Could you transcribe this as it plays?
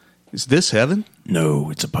Is this heaven? No,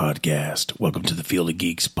 it's a podcast. Welcome to the Field of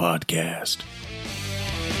Geeks podcast.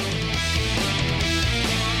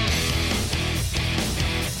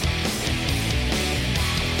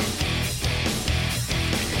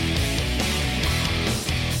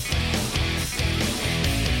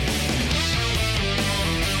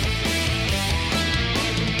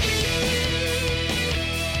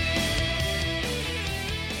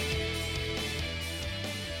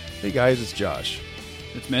 Hey guys, it's Josh.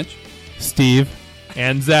 It's Mitch. Steve.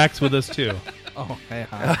 And Zach's with us too. Oh, hey,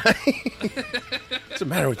 hi. What's the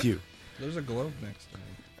matter with you? There's a globe next to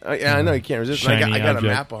me. Yeah, I know you can't resist. Shiny I got a object.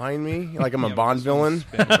 map behind me, like I'm a Yeah, Bond this villain. one's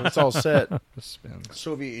spinning. It's all set. Just spins.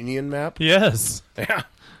 Soviet Union map. Yes. Yeah,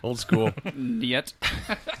 old school. Yet.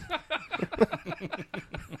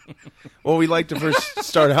 Well, we'd like to first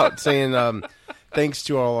start out saying thanks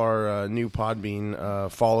to all our new Podbean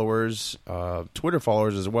followers, Twitter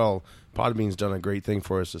followers as well. Podbean's done a great thing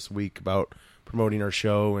for us this week about promoting our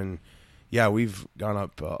show, and yeah, we've gone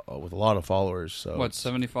up with a lot of followers. So What,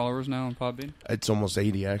 70 followers now on Podbean? it's almost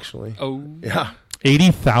 80 actually. Oh. Yeah,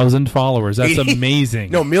 80,000 followers. That's 80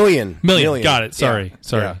 amazing. no, million. Got it. Sorry. Yeah.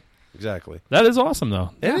 Sorry. Yeah, exactly. That is awesome,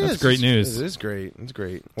 though. It That's is. great news. It is great. It's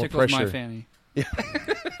great. More Tickled my pressure. fanny.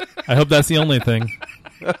 I hope that's the only thing.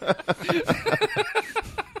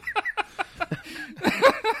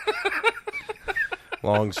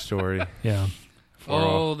 Long story. Yeah.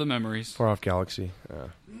 Oh, the memories. Far off galaxy.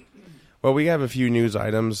 Well, we have a few news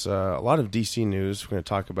items. A lot of DC news we're going to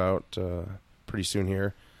talk about pretty soon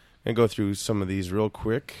here. Going to go through some of these real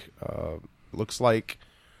quick. Looks like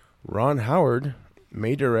Ron Howard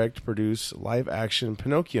may direct, produce live-action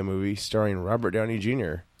Pinocchio movie starring Robert Downey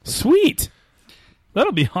Jr. Sweet.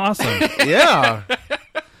 That'll be awesome. Yeah.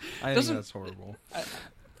 I think Doesn't- that's horrible.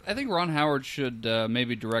 I think Ron Howard should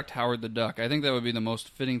maybe direct Howard the Duck. I think that would be the most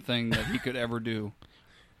fitting thing that he could ever do.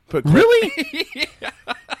 Put Really?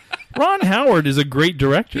 Ron Howard is a great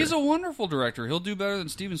director. He's a wonderful director. He'll do better than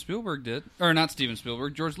Steven Spielberg did. Or not Steven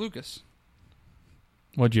Spielberg, George Lucas.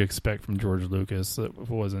 What'd you expect from George Lucas? That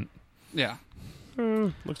wasn't. Yeah.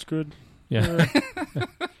 looks good. Yeah.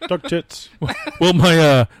 Duck tits. will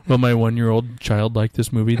my 1-year-old child like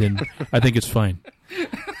this movie? Then I think it's fine.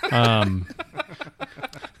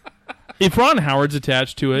 If Ron Howard's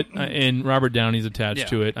attached to it and Robert Downey's attached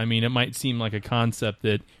to it, I mean, it might seem like a concept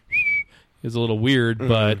that is a little weird,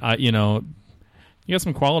 but you got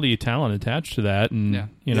some quality talent attached to that, and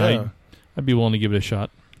Yeah. I'd be willing to give it a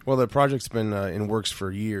shot. Well, the project's been in works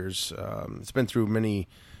for years. It's been through many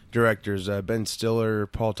directors, Ben Stiller,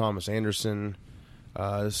 Paul Thomas Anderson.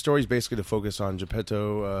 The story's basically to focus on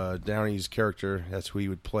Geppetto Downey's character. That's who he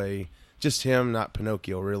would play. Just him, not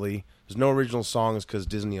Pinocchio, really. There's no original songs because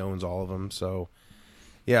Disney owns all of them. So,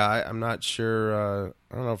 yeah, I'm not sure.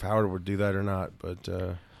 I don't know if Howard would do that or not, but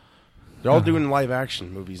they're all doing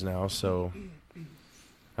live-action movies now. So,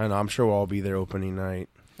 I don't know. I'm sure we'll all be there opening night.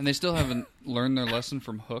 And they still haven't learned their lesson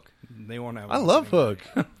from Hook. They won't have. I love Hook.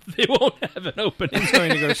 They won't have an opening. It's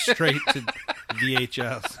going to go straight to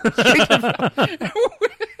VHS.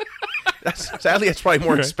 Sadly, it's probably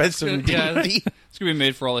more expensive than Yeah. DVD. It's going to be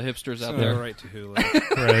made for all the hipsters out Go there. right to Hulu.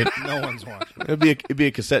 Right. No one's watching. It'd be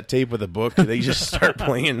a cassette tape with a book. They just start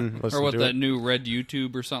playing. And listen Or what, to that it. new Red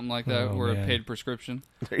YouTube or something like that, Oh, where man. a paid prescription.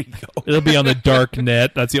 There you go. It'll be on the dark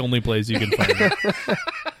net. That's the only place you can find it.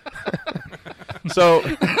 So,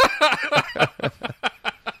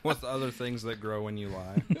 With other things that grow when you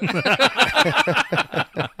lie.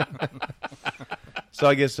 so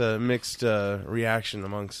I guess a mixed reaction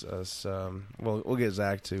amongst us. We'll get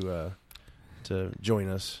Zach to join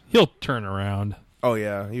us. He'll turn around. Oh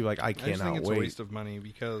yeah, he I I just cannot think it's a wait. waste of money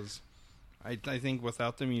because I think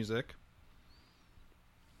without the music,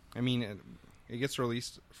 I mean, it gets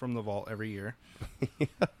released from the vault every year.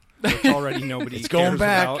 Which already nobody It's going cares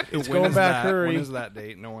back. about. It's When going is back, that? hurry. When is that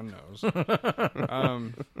date? No one knows.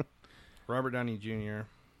 Robert Downey Jr.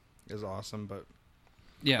 is awesome, but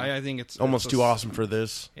Yeah. I think it's Almost it's too a- awesome for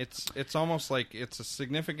this. It's almost like it's a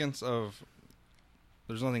significance of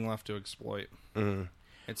there's nothing left to exploit. Mm.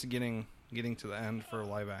 It's getting to the end for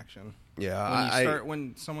live action. Yeah,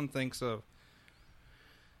 When someone thinks of,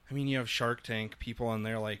 I mean, you have Shark Tank, people, and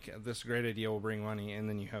they're like, this great idea will bring money, and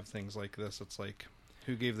then you have things like this. It's like,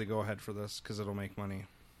 who gave the go-ahead for this? Because it'll make money.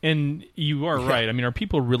 And you are right. I mean, are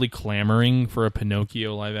people really clamoring for a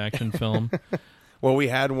Pinocchio live-action film? Well, we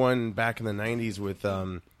had one back in the '90s with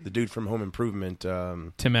the dude from Home Improvement.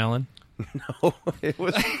 Tim Allen? No, it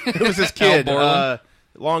was this kid. Borland?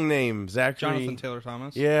 Long name, Zachary. Jonathan Taylor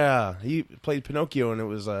Thomas? Yeah, he played Pinocchio, and it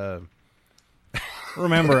was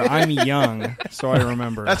Remember, I'm young, so I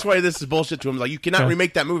remember. That's why this is bullshit to him. Like, you cannot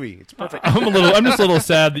remake that movie. It's perfect. I'm just a little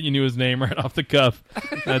sad that you knew his name right off the cuff.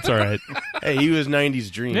 That's all right. Hey, he was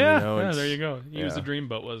 90s dream. Yeah, you know, yeah, it's- there you go. He was yeah. a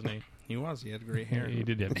dreamboat, wasn't he? He was. He had great hair. He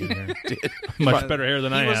did have good hair. Much better hair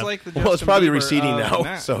than I He was have. like the Well, it's Justin probably Bieber receding of now,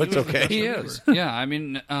 Matt. so He it's was the okay. Justin He Bieber. is. Yeah, I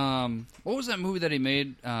mean, what was that movie that he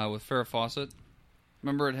made with Farrah Fawcett?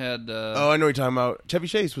 Remember it had... Oh, I know what you're talking about. Chevy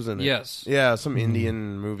Chase was in it. Yes. Yeah, some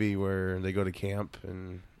Indian movie where they go to camp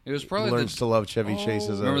and It was he probably learns to love Chevy Chase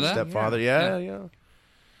as a remember that? stepfather. Yeah. Yeah.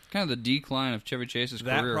 kind of the decline of Chevy Chase's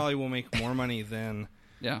That career. probably will make more money than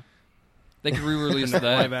Yeah. They could re-release live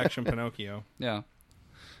that. action Pinocchio. Yeah.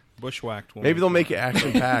 Bushwhacked. Will Maybe they'll make it more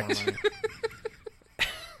action packed. money.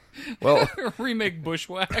 Well, Remake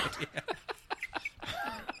Bushwhacked.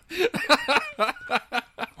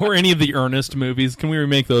 Or any of the Ernest movies. Can we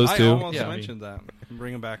remake those I two? almost Yeah. mentioned that.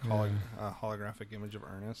 Bringing back holographic image of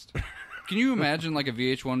Ernest. Can you imagine like a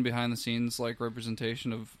VH1 behind the scenes like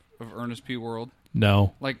representation of Ernest P. World?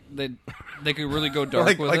 No. Like they could really go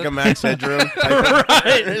dark with like it. a Max Headroom.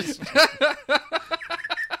 Right.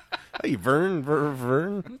 Hey,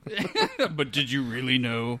 Vern. But did you really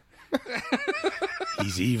know?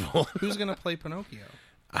 He's evil. Who's going to play Pinocchio?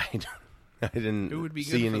 I didn't Who would be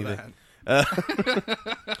see good for anything.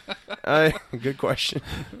 that? Good question.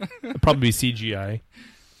 It'd probably be CGI.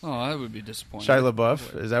 Oh, that would be disappointing. Shia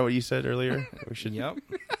LaBeouf. Is that what you said earlier? We should. Yep.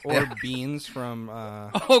 Or Beans from...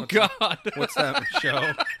 Oh God! what's that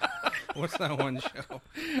show? What's that one show?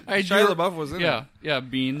 I Shia do- LaBeouf was in it. Yeah,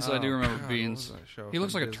 Beans. I do Oh, remember God, Beans. what was that show He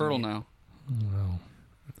looks from like a turtle now. Wow.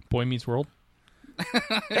 Boy Meets World.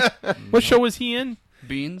 What show was he in?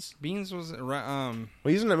 Beans. Beans was... Well,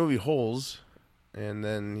 he's in that movie Holes, and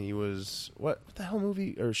then he was what the hell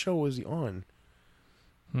movie or show was he on?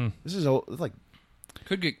 This is like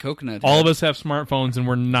Could get coconut. All head. of us have smartphones, and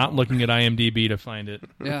we're not looking at IMDb to find it.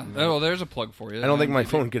 Yeah. Oh, there's a plug for you. I don't think my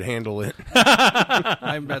phone could handle it.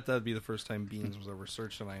 I bet that'd be the first time Beans was ever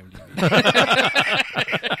searched on IMDb.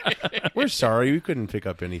 We're sorry, we couldn't pick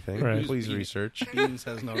up anything. Right. Please research. Beans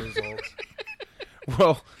has no results.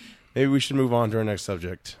 Well, maybe we should move on to our next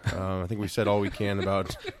subject. I think we said all we can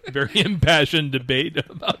about. Very impassioned debate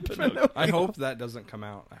about Pinocchio. I hope that doesn't come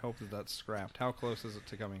out. I hope that that's scrapped. How close is it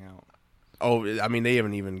to coming out? Oh, I mean, they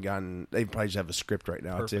haven't even gotten. They probably just have a script right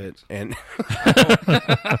now. Perfect. That's it. And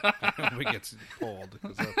I hope it gets pulled.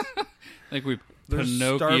 I think we There's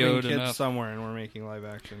starving Pinocchioed kids enough. somewhere, and we're making live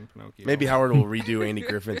action Pinocchio. maybe Howard will redo Andy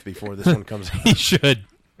Griffith before this one comes out. He should.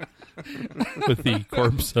 With the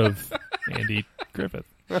corpse of Andy Griffith.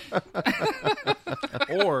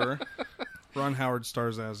 Or Ron Howard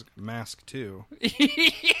stars as Mask 2.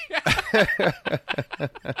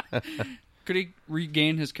 Could he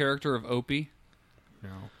regain his character of Opie? No.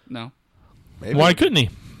 No. Maybe. Why couldn't he?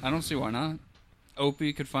 I don't see why not.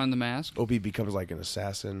 Opie could find the mask. Opie becomes like an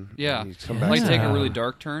assassin. Yeah. And he's come back Like to take a town. really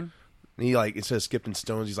dark turn. And he like instead of skipping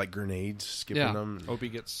stones, he's like grenades, skipping Yeah. them. Opie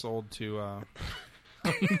gets sold to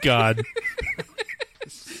God.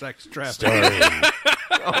 sex trafficking. Story.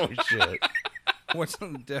 Oh shit! What's the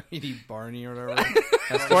Deputy Barney or whatever?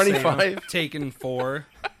 Has to Barney save him. 5. Taken 4.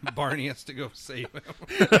 Barney has to go save him.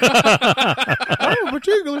 Oh,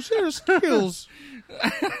 particular set of skills.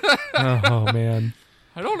 Oh, man.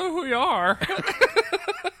 I don't know who you are.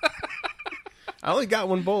 I only got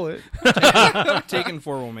one bullet. Taken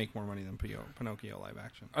 4 will make more money than Pinocchio live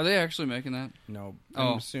action. Are they actually making that? No.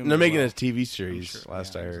 Oh. I'm assuming They're making will. a TV series. sure,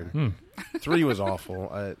 Last yeah, I heard, exactly. 3 was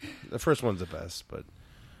awful. The first one's the best. But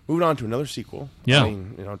moving on to another sequel. Yeah. I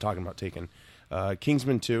mean, talking about Taken,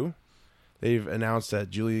 Kingsman 2. They've announced that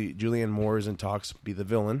Julianne Moore is in talks to be the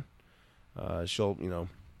villain. She'll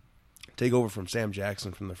take over from Sam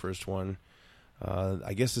Jackson from the first one.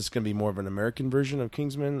 I guess it's going to be more of an American version of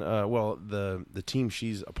Kingsman. Well, the team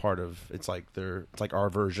she's a part of, it's like our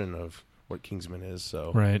version of what Kingsman is.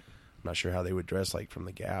 So Right. I'm not sure how they would dress, like from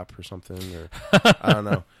the Gap or something, or I don't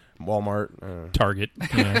know, Walmart, Target.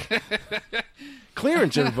 Yeah.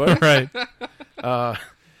 clearance, everybody. Right.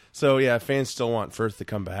 So yeah, fans still want Firth to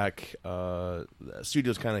come back. The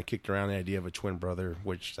studios kind of kicked around the idea of a twin brother,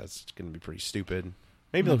 which that's going to be pretty stupid.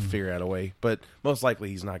 Maybe they'll figure out a way, but most likely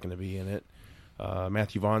he's not going to be in it.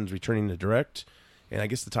 Matthew Vaughn's returning to direct, and I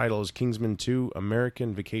guess the title is Kingsman 2: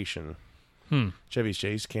 American Vacation. Chevy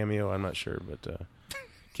Chase cameo, I'm not sure, but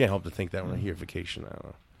can't help to think that when I hear Vacation. I don't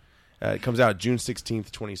know. It comes out June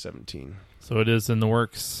 16th, 2017. So it is in the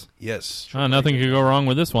works. Yes. Nothing could go wrong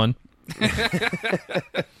with this one.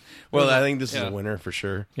 Well, I think this is Yeah. a winner for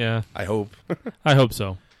sure. Yeah. I hope. I hope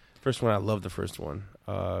so. First one, I love the first one.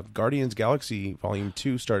 Guardians Galaxy Volume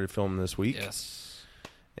 2 started filming this week. Yes.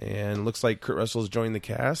 And looks like Kurt Russell's joined the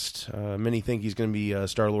cast. Many think he's going to be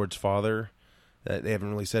Star-Lord's father. They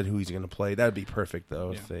haven't really said who he's going to play. That would be perfect,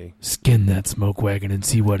 though, if they... Skin that smoke wagon and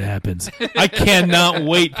see what happens. I cannot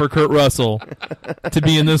wait for Kurt Russell to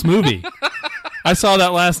be in this movie. I saw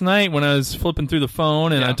that last night when I was flipping through the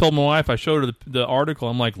phone, and I told my wife, I showed her the article.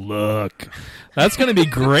 I'm like, look, that's going to be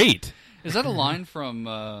great. Is that a line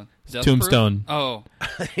from Death Tombstone. Proof? Oh.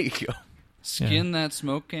 There you go. Skin that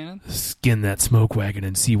smoke cannon? Skin that smoke wagon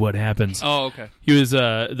and see what happens. Oh, okay. He was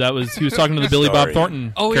talking to the Billy Bob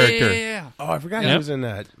Thornton character. Yeah. Oh, I forgot he was in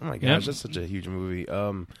that. Oh, my gosh, that's such a huge movie. It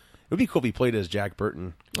would be cool if he played as Jack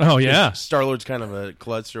Burton. Oh, yeah. Star-Lord's kind of a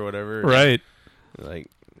klutz or whatever. Right. Like,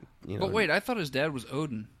 you know. But wait, I thought his dad was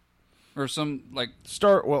Odin. Or some, like...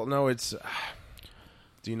 Well, no, it's...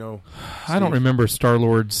 do you know... I don't remember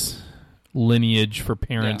Star-Lord's lineage for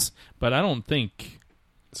parents, but I don't think...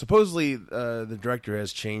 Supposedly, the director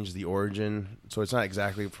has changed the origin, so it's not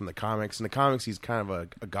exactly from the comics. In the comics, he's kind of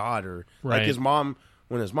a god, or like his mom.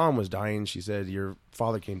 When his mom was dying, she said, "Your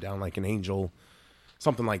father came down like an angel,"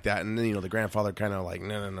 something like that. And then the grandfather kind of like,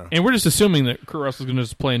 no. And we're just assuming that Kurt Russell's going to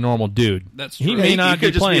just play a normal dude. That's true. He may not could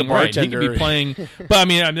be just playing be a right. He bartender. could be playing, but I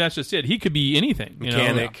mean that's just it. He could be anything.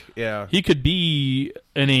 Mechanic, yeah. He could be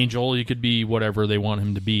an angel. He could be whatever they want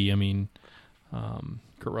him to be. I mean.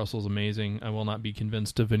 Kurt Russell's amazing. I will not be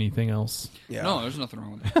convinced of anything else. Yeah. No, there's nothing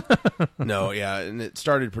wrong with that. No, yeah, and it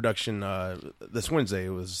started production this Wednesday.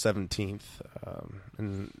 It was 17th,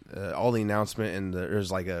 and all the announcement and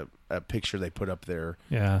there's like a picture they put up there.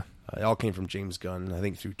 Yeah, it all came from James Gunn, I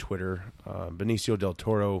think, through Twitter. Benicio del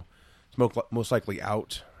Toro is most likely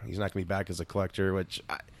out. He's not going to be back as a collector, which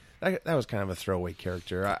that was kind of a throwaway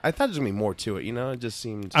character. I thought there was going to be more to it. It just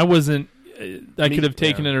seemed. I wasn't. I could have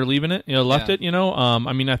taken it or leaving it, left it.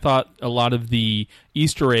 I mean, I thought a lot of the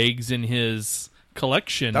Easter eggs in his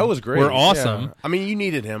collection that was great. Were awesome. Yeah. I mean, you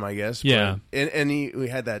needed him, I guess. Yeah, and we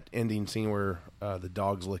had that ending scene where the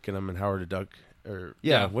dog's licking him, and Howard the Duck.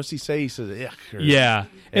 What's he say? He says, "Yuck,"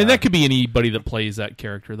 and that could be anybody that plays that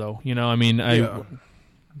character, though. I mean,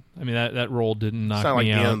 I mean that role didn't knock me out. It's not like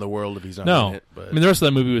the end of the world if he's not in it. But. I mean the rest of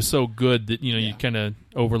that movie was so good that you kind of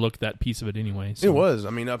overlooked that piece of it anyway. So. It was.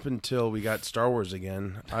 I mean, up until we got Star Wars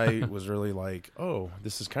again, I was really like, "Oh,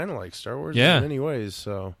 this is kind of like Star Wars in many ways."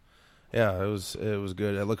 So, yeah, it was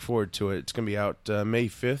good. I look forward to it. It's going to be out May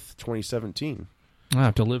 5th, 2017. I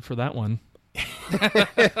have to live for that one.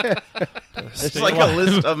 It's like a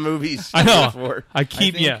list of movies. I know. For. I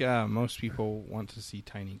think most people want to see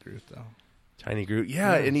Tiny Groot though. Tiny Groot,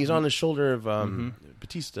 and he's on the shoulder of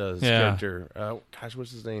Batista's character. Gosh,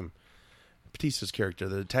 what's his name? Batista's character,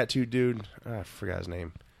 the tattooed dude. I forgot his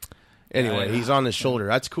name. Anyway, he's on his shoulder.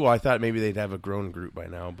 That's cool. I thought maybe they'd have a grown Groot by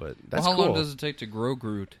now, but that's how cool. long does it take to grow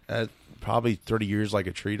Groot? Probably 30 years like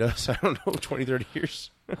a tree does. I don't know, 20, 30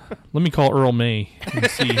 years. Let me call Earl May and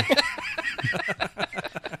see.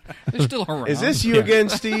 They're still around. Is this you again,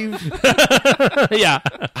 Steve? Yeah.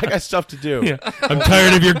 I got stuff to do. Yeah. I'm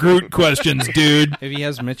tired of your Groot questions, dude. If he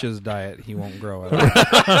has Mitch's diet, he won't grow it.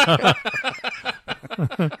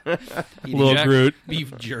 Little Groot.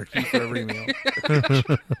 Beef jerky for every meal.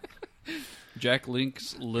 Jack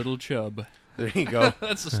Link's Little Chub. There you go.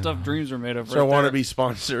 That's the stuff dreams are made of. So I want to be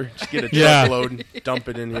sponsored. Just get a truckload and dump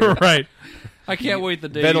it in here. Right. I can't wait the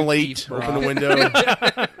day. Ventilate, open the window.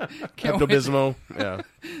 Pepto-Bismol. Yeah.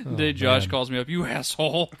 The day Josh calls me up, you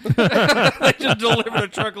asshole. I just delivered a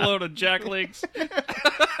truckload of Jack Links.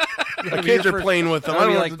 The kids are playing with them. I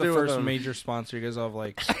don't know what to do with them. The first major sponsor. You guys have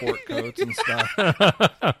like sport coats and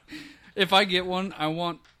stuff. If I get one, I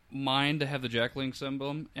want mine to have the Jack Links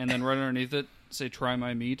emblem, and then right underneath it, say "Try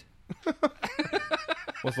my meat."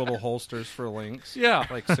 With little holsters for links. Yeah.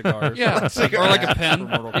 Like cigars. Yeah. Or like a pen.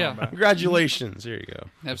 Yeah. Congratulations. Here you go.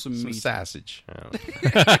 Have some meat. Sausage.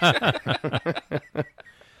 We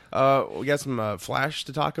got some Flash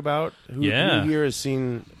to talk about. Who here has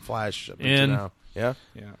seen Flash up until now? Yeah?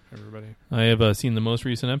 Yeah, everybody. I have seen the most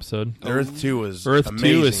recent episode. Earth 2 was Earth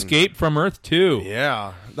amazing. 2, Escape from Earth 2.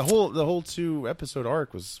 Yeah. The whole 2-episode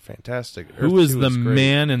arc was fantastic. Who is the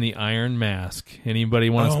man in the iron mask? Anybody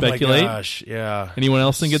want to speculate? Oh my gosh, yeah. Anyone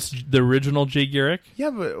else think it's the original Jay Garrick? Yeah,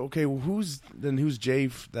 but okay, who's Jay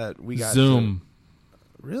that we got? Zoom.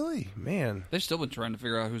 Really? Man. They've still been trying to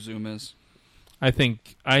figure out who Zoom is. I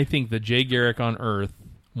think the Jay Garrick on Earth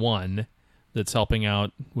 1 that's helping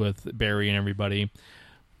out with Barry and everybody.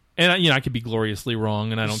 And I could be gloriously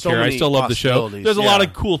wrong, and I don't care. I still love the show. There's a lot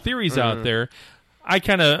of cool theories out there.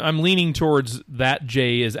 I'm leaning towards that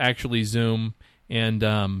Jay is actually Zoom, and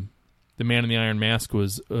the man in the iron mask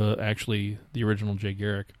was actually the original Jay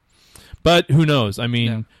Garrick. But who knows? I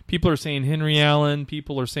mean, Yeah. people are saying Henry Allen.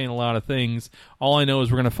 People are saying a lot of things. All I know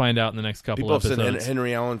is we're going to find out in the next couple People have episodes. said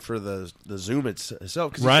Henry Allen for the Zoom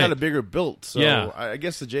itself because Right. he's got a bigger build. So Yeah. I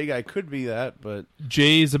guess the J guy could be that, but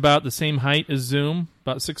Jay's about the same height as Zoom,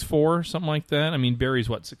 about 6'4", something like that. I mean, Barry's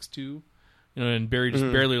what, 6'2", and Barry just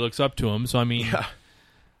barely looks up to him. So I mean, yeah,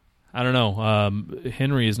 I don't know.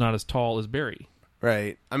 Henry is not as tall as Barry.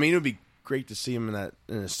 right. I mean, it would be great to see him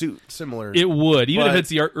in a suit similar. It would, even if But it's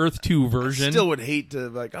the Earth 2 version. I still would hate to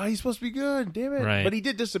he's supposed to be good, damn it. Right. But he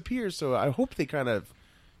did disappear, so I hope they kind of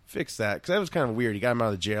fix that because that was kind of weird. He got him out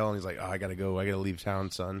of the jail, and he's like, "Oh, I gotta go. I gotta leave town,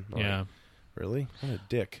 son." I'm Yeah. like, really? What a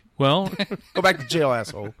dick. Well, Go back to jail,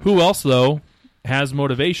 asshole. who else though has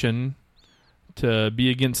motivation to be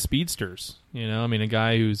against speedsters? I mean, a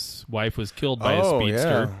guy whose wife was killed by a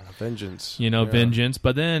speedster. Yeah. Vengeance. Yeah. Yeah. Vengeance.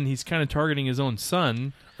 But then he's kind of targeting his own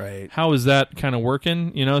son. Right. How is that kind of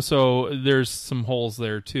working? So there's some holes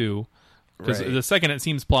there too. Because Right. the second it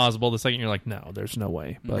seems plausible, the second you're like, no, there's no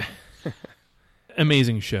way. But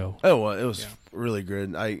amazing show. Oh, well, it was really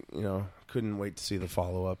good. I couldn't wait to see the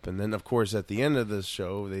follow up, and then of course at the end of this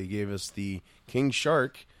show they gave us the King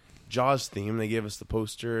Shark Jaws theme. They gave us the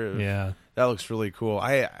poster. Yeah. That looks really cool.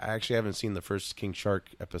 I actually haven't seen the first King Shark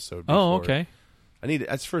episode before. Oh, okay.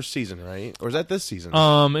 That's first season, right? Or is that this season?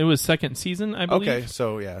 It was second season, I believe. Okay,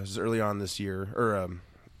 so yeah, it was early on this year or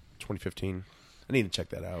 2015. I need to check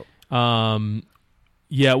that out.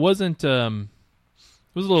 Yeah, it wasn't. It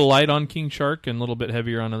was a little light on King Shark and a little bit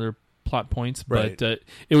heavier on other plot points, but Right.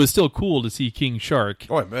 it was still cool to see King Shark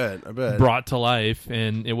Oh, I bet. brought to life,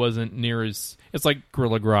 and it wasn't near as. It's like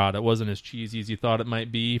Gorilla Grodd. It wasn't as cheesy as you thought it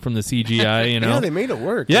might be from the CGI. Yeah, they made it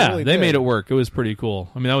work. Yeah, really they did. made it work. It was pretty cool.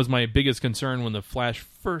 I mean, that was my biggest concern when the Flash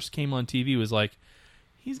first came on TV. Was like,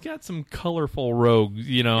 he's got some colorful rogues.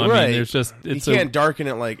 I Right. mean, there's just You can't darken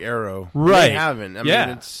it like Arrow. Right. They haven't. I Yeah.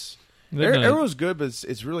 mean, it's they're gonna- Arrow's good, but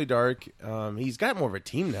it's really dark. He's got more of a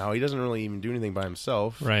team now. He doesn't really even do anything by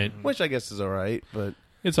himself, right. which I guess is all right. But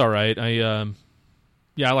It's all right. I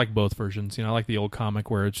like both versions. I like the old comic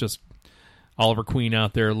where it's just Oliver Queen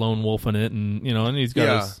out there lone wolfing it, and and he's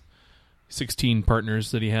got his 16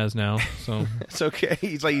 partners that he has now. So it's okay.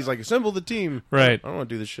 He's like assemble the team. Right. I don't want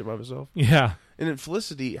to do this shit by myself. yeah, And then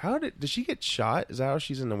Felicity, did she get shot? Is that how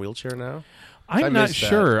she's in the wheelchair now? I'm not missed that.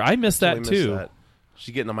 sure. I missed that Totally missed too. that.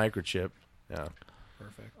 She's getting a microchip. Yeah.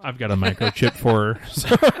 Perfect. I've got a microchip for her.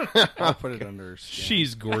 So I'll put it under her skin.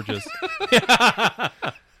 she's gorgeous.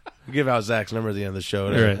 We'll give out Zach's number at the end of the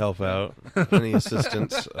show to Right. help out. Any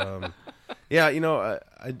assistance. Yeah,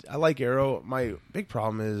 I like Arrow. My big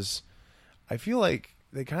problem is I feel like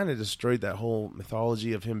they kind of destroyed that whole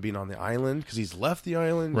mythology of him being on the island because he's left the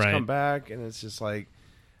island, he's Right. come back, and it's just like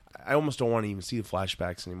I almost don't want to even see the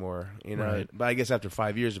flashbacks anymore. Right. But I guess after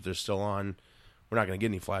 5 years, if they're still on, we're not going to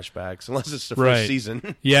get any flashbacks unless it's the Right. first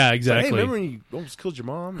season. Yeah, Like, hey, exactly. remember when you almost killed your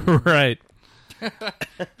mom? Right.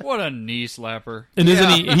 What a knee slapper. And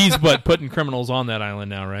isn't he's putting criminals on that island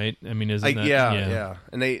now, right? I mean, isn't that Yeah.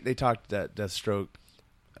 And they talked that Deathstroke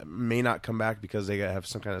may not come back because they have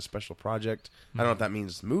some kind of special project. I don't know if that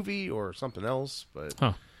means movie or something else, but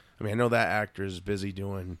Huh. I mean, I know that actor is busy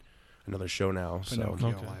doing another show now. So Pinocchio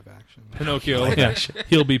Okay. live action. Pinocchio. Yeah.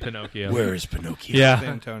 He'll be Pinocchio. Where is Pinocchio? Yeah.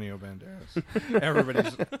 Antonio Banderas.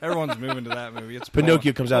 Everyone's moving to that movie. It's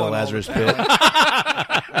Pinocchio comes out of pulling all Lazarus the-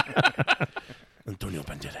 pit. Antonio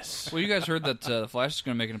Banderas. Well, you guys heard that the Flash is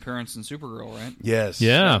going to make an appearance in Supergirl, right? Yes.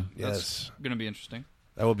 Yeah. Yes. Going to be interesting.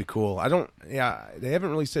 That would be cool. They haven't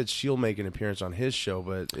really said she'll make an appearance on his show,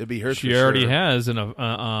 but it'd be hers. She for already sure. has an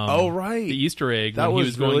Oh, right. the Easter egg That when was he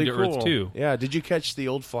was going really to cool. Earth 2. Yeah. Did you catch the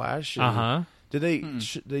old Flash? And Uh-huh.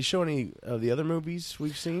 Did they show any of the other movies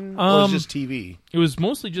we've seen? Or was it just TV? It was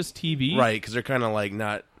mostly just TV. Right, because they're kind of like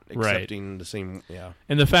not Right. accepting the same. Yeah.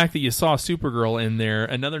 And the fact that you saw Supergirl in there,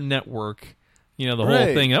 another network, the whole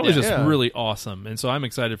Right. thing, that was Yeah. just Yeah. really awesome. And so I'm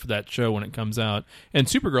excited for that show when it comes out. And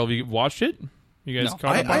Supergirl, have you watched it? You guys No.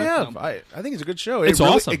 caught up I on it? have. I think it's a good show. It's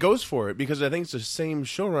really, awesome. It goes for it because I think it's the same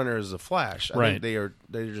showrunner as the Flash. I Right. think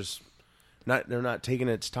they're just not. They're not taking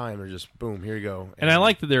its time. They're just boom. Here you go. And I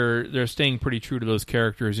like that they're staying pretty true to those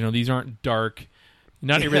characters. These aren't dark.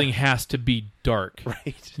 Not everything has to be dark.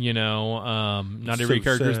 right. Not So every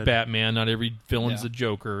character is sad. Batman. Not every villain's Yeah. the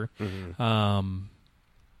Joker. Mm-hmm.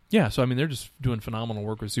 Yeah, so I mean, they're just doing phenomenal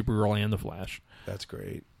work with Supergirl and the Flash. That's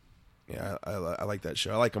great. Yeah, I like that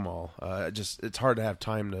show. I like them all. It's hard to have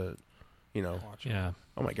time to, Watch it. Yeah,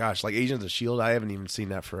 Oh my gosh, like Agents of S.H.I.E.L.D., I haven't even seen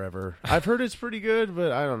that forever. I've heard it's pretty good,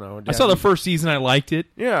 but I don't know. I saw the first season. I liked it,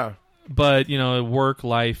 Yeah. but work,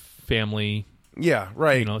 life, family. Yeah,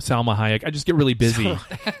 right. Salma Hayek. I just get really busy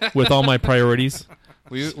with all my priorities.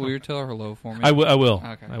 Will you tell her hello for me? I will.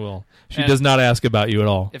 Okay. I will. She And does not ask about you at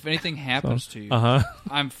all. If anything happens to you,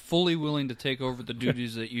 I'm fully willing to take over the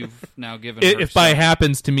duties that you've now given her. If by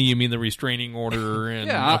happens to me, you mean the restraining order? And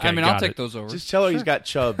yeah, okay, I'll take those over. Just tell her he's got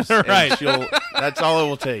chubs. Right. And that's all it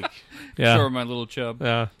will take. Yeah. Show her my little chub.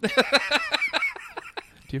 Yeah. Do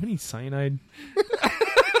you have any cyanide?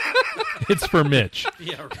 It's for Mitch.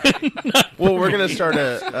 Yeah, right. Well, we're going to start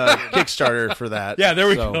a Kickstarter for that. Yeah, there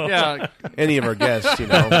we So, go. Yeah, Any of our guests,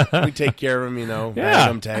 we take care of them, Yeah, bag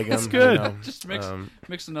them, tag them. that's good. just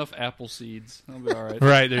mix enough apple seeds. That'll be all right.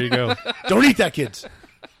 Right, there you go. Don't eat that, kids.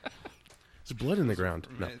 There's blood in the ground.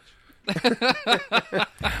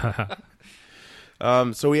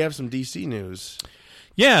 No. So we have some DC news.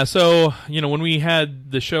 Yeah, so, when we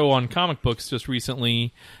had the show on comic books just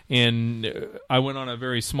recently, and I went on a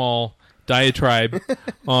very small diatribe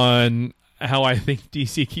on how I think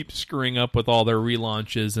DC keeps screwing up with all their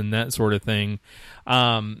relaunches and that sort of thing.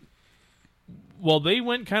 Well, they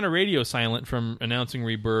went kind of radio silent from announcing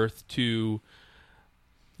Rebirth to,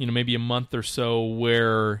 maybe a month or so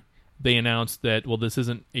where they announced that, well, this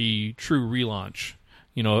isn't a true relaunch,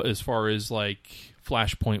 as far as like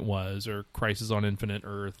Flashpoint was, or Crisis on Infinite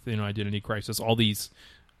Earth, Identity Crisis, all these,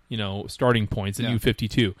 starting points in New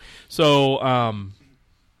 52. So,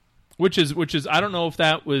 which is, I don't know if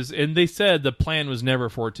that was, and they said the plan was never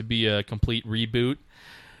for it to be a complete reboot.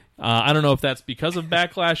 I don't know if that's because of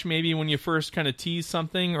Backlash, maybe when you first kind of tease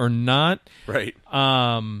something or not. Right.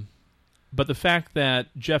 But the fact that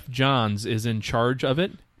Jeff Johns is in charge of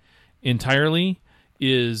it entirely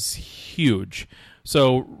is huge.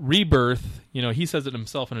 So Rebirth, he says it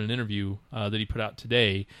himself in an interview that he put out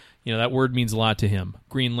today. That word means a lot to him.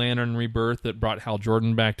 Green Lantern Rebirth that brought Hal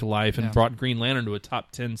Jordan back to life and brought Green Lantern to a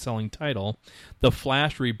top 10 selling title. The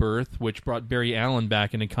Flash Rebirth, which brought Barry Allen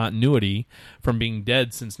back into continuity from being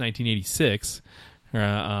dead since 1986.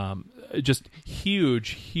 Just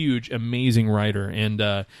huge, amazing writer.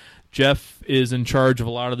 And Jeff is in charge of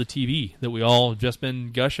a lot of the TV that we all have just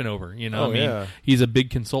been gushing over. He's a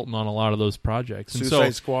big consultant on a lot of those projects.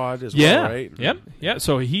 Suicide Squad as well, right? Yeah.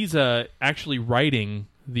 So he's actually writing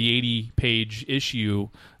the 80-page issue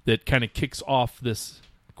that kind of kicks off this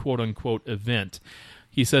quote-unquote event.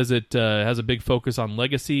 He says it has a big focus on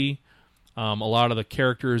legacy. A lot of the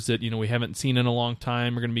characters that we haven't seen in a long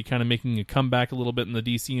time are going to be kind of making a comeback a little bit in the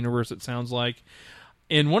DC universe, it sounds like.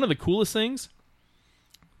 And one of the coolest things,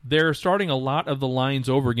 they're starting a lot of the lines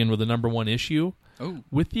over again with the number one issue,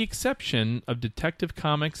 with the exception of Detective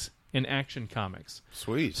Comics and Action Comics.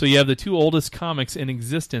 Sweet. So you have the two oldest comics in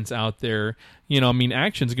existence out there.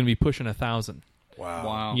 Action's going to be pushing 1,000.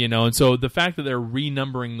 Wow. And so the fact that they're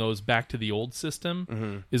renumbering those back to the old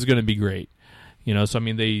system is going to be great. So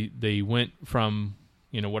they went from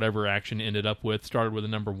whatever Action ended up with, started with a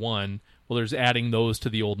number one. Well, there's adding those to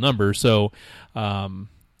the old number. So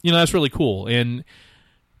that's really cool. And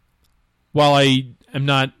while I am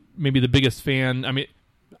not maybe the biggest fan,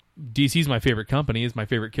 DC's my favorite company, is my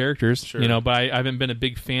favorite characters, sure. But I haven't been a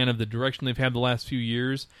big fan of the direction they've had the last few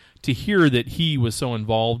years. To hear that he was so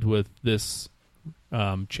involved with this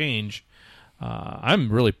change, I'm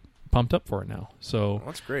really pumped up for it now. So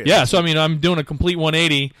that's great. Yeah, so I'm doing a complete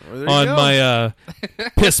 180 on my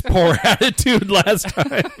piss poor attitude last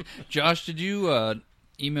time. Josh, did you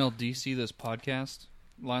email DC this podcast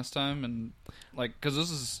last time? And because this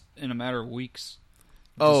is in a matter of weeks.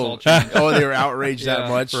 They were outraged that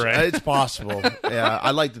much? Right. It's possible. Yeah,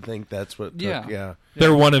 I like to think that's what took, yeah.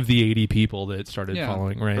 They're one of the 80 people that started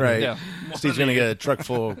following, right? Right. Yeah. Steve's going to get a truck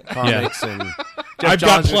full of comics. And I've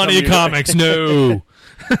got plenty of comics. No.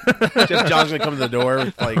 Jeff John's going to come to the door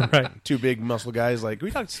with two big muscle guys can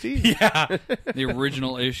we talk to Steve? Yeah. The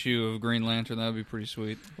original issue of Green Lantern, that would be pretty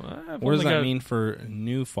sweet. What does that mean for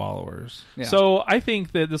new followers? Yeah. So I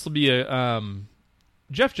think that this will be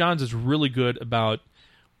Jeff Johns is really good about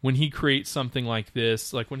when he creates something like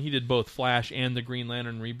this, like when he did both Flash and the Green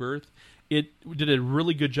Lantern Rebirth, it did a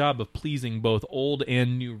really good job of pleasing both old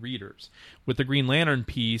and new readers. With the Green Lantern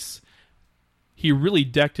piece, he really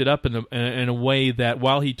decked it up in a way that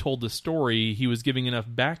while he told the story, he was giving enough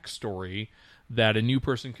backstory that a new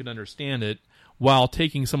person could understand it, while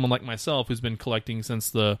taking someone like myself who's been collecting since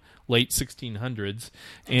the late 1600s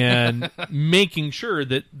and making sure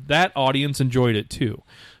that that audience enjoyed it too.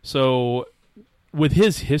 So with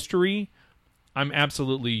his history, I'm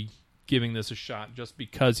absolutely giving this a shot just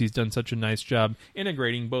because he's done such a nice job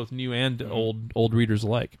integrating both new and old readers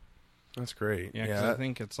alike. That's great. Yeah, because I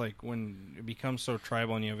think it's like when it becomes so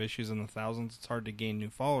tribal and you have issues in the thousands, it's hard to gain new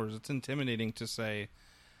followers. It's intimidating to say,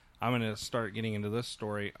 I'm going to start getting into this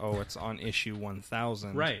story. Oh, it's on issue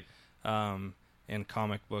 1000. Right. And And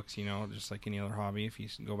comic books, just like any other hobby, if you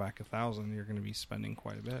go back 1,000, you're going to be spending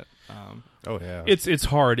quite a bit. Oh yeah, it's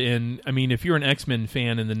hard. And I mean, if you're an X-Men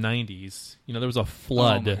fan in the 90s, there was a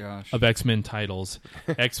flood of X-Men titles: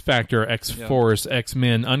 X Factor, X Force,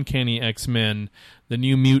 X-Men, Uncanny X-Men, the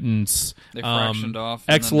New Mutants, they fractioned off,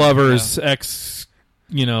 X Lovers, X.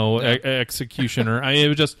 Executioner. I mean, it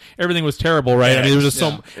was just everything was terrible, right? I mean, there was just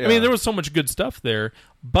I mean, there was so much good stuff there,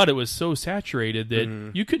 but it was so saturated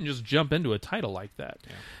that you couldn't just jump into a title like that.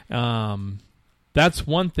 Yeah. That's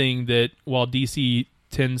one thing that while DC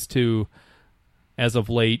tends to, as of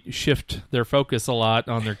late, shift their focus a lot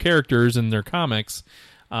on their characters and their comics,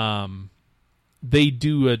 they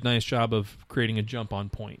do a nice job of creating a jump on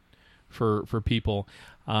point for people.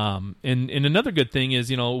 And another good thing is,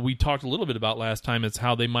 we talked a little bit about last time is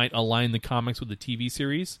how they might align the comics with the TV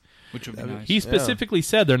series, which would be nice. He specifically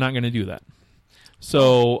said they're not going to do that.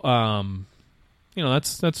 So,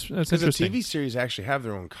 that's interesting. Because the TV series actually have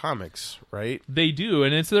their own comics, right? They do,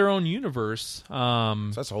 and it's their own universe.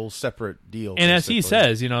 So that's a whole separate deal. And as he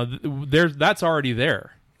says, that's already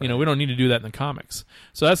there. Right. We don't need to do that in the comics.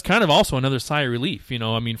 So that's kind of also another sigh of relief,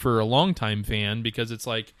 for a longtime fan, because it's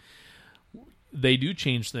like, they do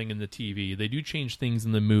change things in the TV. They do change things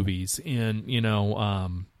in the movies. And,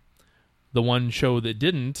 the one show that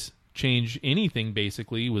didn't change anything,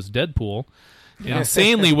 basically, was Deadpool.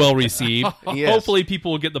 Insanely well received. Yes. Hopefully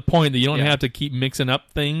people will get the point that you don't have to keep mixing up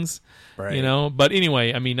things. Right. But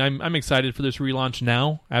anyway, I mean, I'm excited for this relaunch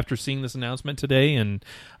now after seeing this announcement today. And,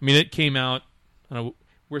 I mean, it came out...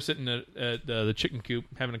 We're sitting at the chicken coop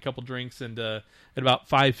having a couple drinks, and at about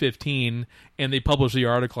 5:15, and they published the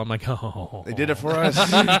article. I'm like, oh, they did it for us.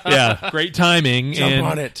 Yeah, great timing. Jump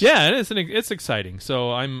on it. Yeah, it's exciting.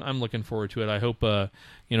 So I'm looking forward to it. I hope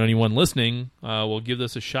anyone listening will give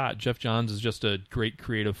this a shot. Jeff Johns is just a great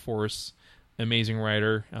creative force, amazing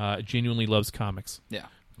writer. Genuinely loves comics. Yeah.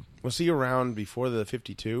 Was he around before the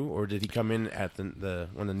 52, or did he come in at the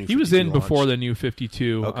when the new? He was in launched? Before the new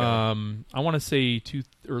 52. Okay. I want to say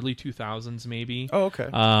early 2000s, maybe. Oh, okay.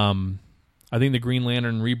 I think the Green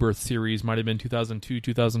Lantern Rebirth series might have been 2002,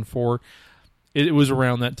 2004. It was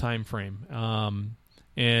around that time frame.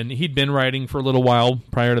 And he'd been writing for a little while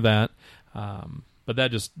prior to that, but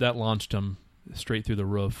that launched him straight through the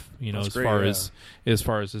roof. As far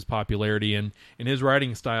as his popularity, and his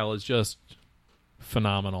writing style is just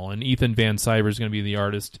phenomenal. And Ethan Van Sciver is going to be the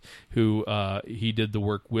artist who he did the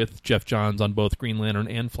work with Jeff Johns on both Green Lantern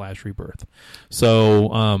and Flash Rebirth.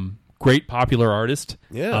 So great popular artist,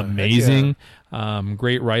 amazing,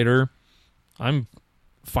 great writer. I'm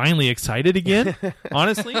finally excited again,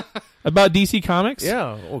 honestly, about DC Comics.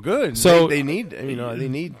 Yeah, well, good. So they need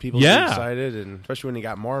people to be excited, and especially when you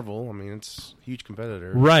got Marvel. I mean, it's a huge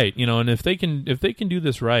competitor, right? And if they can do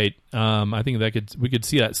this right, I think we could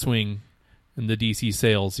see that swing in the DC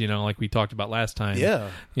sales, like we talked about last time. Yeah.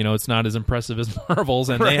 It's not as impressive as Marvel's,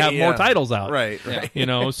 and they have more titles out. Right.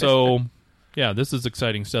 So, yeah, this is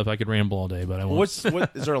exciting stuff. I could ramble all day, but I won't.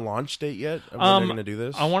 Is there a launch date yet of when they're going to do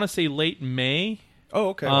this? I want to say late May. Oh,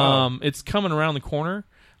 okay. Wow. It's coming around the corner,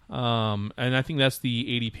 and I think that's the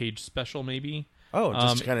 80-page special, maybe. Oh,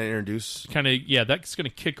 just to kind of introduce. That's going to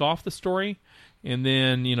kick off the story, and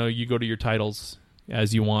then, you go to your titles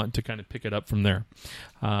as you want to kind of pick it up from there.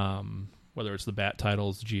 Whether it's the Bat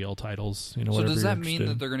titles, GL titles, So does that mean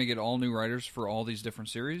that they're going to get all new writers for all these different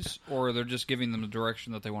series, or they're just giving them the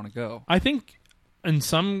direction that they want to go? I think in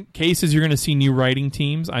some cases you're going to see new writing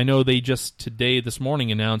teams. I know they just this morning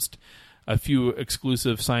announced a few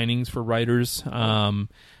exclusive signings for writers, and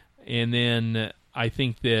then I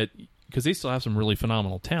think that because they still have some really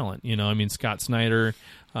phenomenal talent. Scott Snyder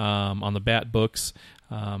on the Bat books.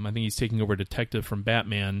 I think he's taking over Detective from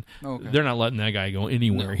Batman. Okay. They're not letting that guy go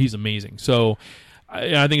anywhere. No. He's amazing. So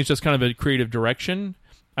I think it's just kind of a creative direction.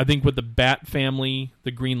 I think with the Bat family,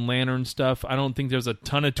 the Green Lantern stuff, I don't think there's a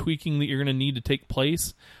ton of tweaking that you're going to need to take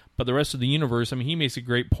place. But the rest of the universe, he makes a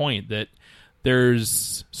great point that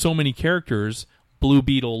there's so many characters, Blue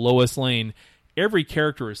Beetle, Lois Lane, every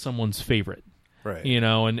character is someone's favorite. Right.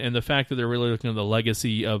 And the fact that they're really looking at the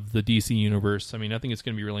legacy of the DC universe, I think it's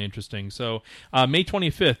going to be really interesting. So, May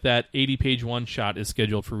 25th, that 80-page one-shot is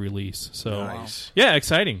scheduled for release. So, nice. Yeah,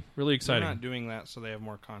 exciting. Really exciting. They're not doing that so they have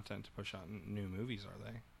more content to push out new movies, are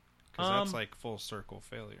they? Because that's like full circle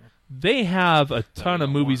failure. They have a ton of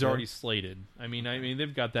movies already slated. I mean,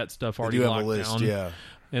 they've got that stuff already locked down. They do have a list, yeah.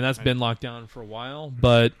 And that's been locked down for a while.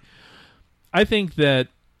 But I think that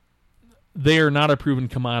they are not a proven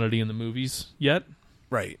commodity in the movies yet.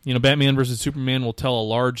 Right. Batman versus Superman will tell a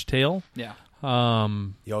large tale. Yeah.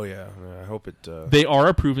 Oh, yeah. I hope it... They are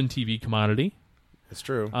a proven TV commodity. It's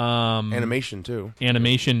true. Animation, too.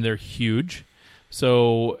 Animation, they're huge.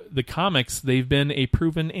 So the comics, they've been a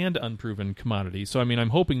proven and unproven commodity. So I mean, I'm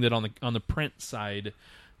hoping that on the print side,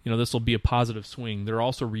 this will be a positive swing. They're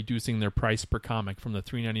also reducing their price per comic from the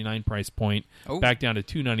 $3.99 price point back down to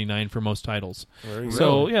 $2.99 for most titles.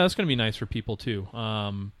 So yeah, that's going to be nice for people too.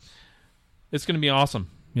 It's going to be awesome.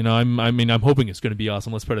 I'm hoping it's going to be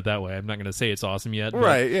awesome. Let's put it that way. I'm not going to say it's awesome yet. But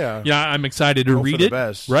right, yeah. Yeah, I'm excited to read it.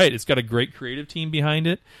 Best. Right, it's got a great creative team behind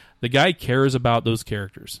it. The guy cares about those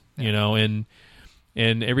characters, and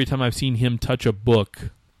every time I've seen him touch a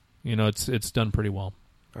book, it's done pretty well.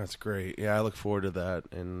 That's great. Yeah, I look forward to that,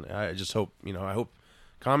 and I just hope I hope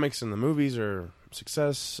comics and the movies are a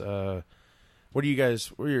success. What are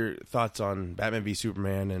your thoughts on Batman v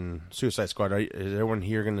Superman and Suicide Squad? Is everyone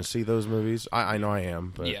here going to see those movies? I know I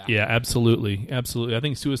am. But yeah, absolutely. I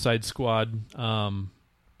think Suicide Squad. I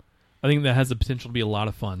think that has the potential to be a lot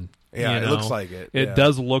of fun. Yeah, it looks like it. It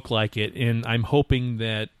does look like it, and I'm hoping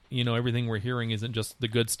that everything we're hearing isn't just the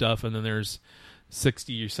good stuff, and then there's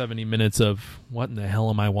 60 or 70 minutes of what in the hell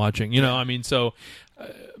am I watching? So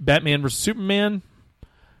Batman vs Superman.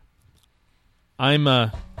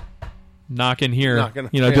 I'm knocking here,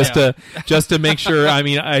 just to make sure. I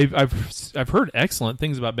mean, I've heard excellent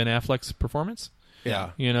things about Ben Affleck's performance.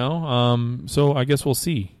 Yeah, so I guess we'll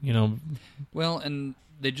see. Well, and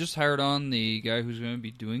they just hired on the guy who's going to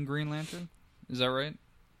be doing Green Lantern. Is that right?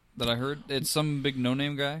 That I heard it's some big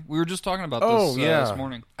no-name guy. We were just talking about this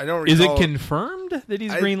morning. I don't. Is it confirmed that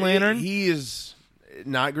he's Green Lantern? He is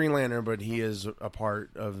not Green Lantern, but he is a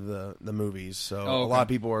part of the movies. So a lot of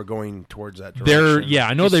people are going towards that direction.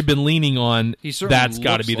 I know they've been leaning on that's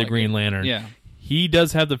got to be the like Green Lantern. Yeah, he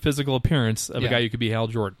does have the physical appearance of a guy who could be Hal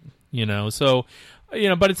Jordan. So.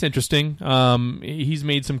 But it's interesting. He's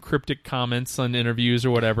made some cryptic comments on interviews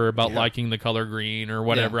or whatever about liking the color green or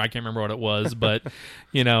whatever. I can't remember what it was, but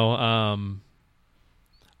my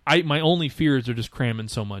only fear is they're just cramming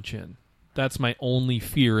so much in. That's my only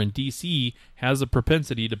fear. And DC has a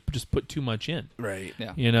propensity to just put too much in. Right.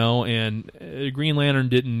 Yeah. And Green Lantern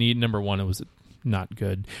didn't need, number one, it was not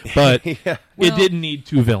good, but it didn't need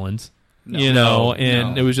two villains.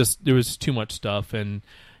 It was just there was too much stuff and.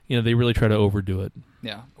 They really try to overdo it.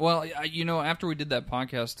 Yeah. Well, after we did that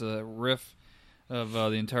podcast riff of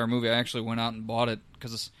the entire movie, I actually went out and bought it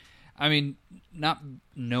because, not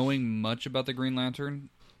knowing much about the Green Lantern,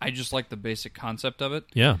 I just like the basic concept of it.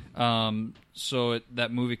 Yeah. So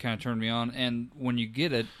that movie kind of turned me on, and when you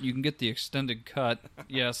get it, you can get the extended cut.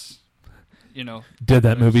 Yes. Did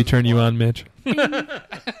that movie turn you on, Mitch?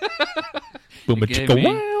 Boom,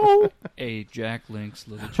 wow. A Jack Link's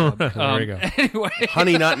little chub. There you go. Anyway,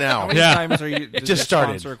 Honey, not now. How many times are you? It just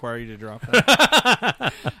started. Require you to drop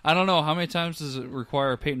that? I don't know how many times does it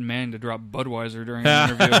require Peyton Manning to drop Budweiser during an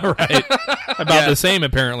interview. Right, about the same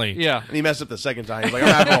apparently. Yeah, and he messed up the second time. He's like, I'm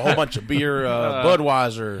having a whole bunch of beer,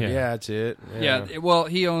 Budweiser. Yeah, that's it. Yeah. Well,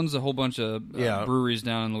 he owns a whole bunch of breweries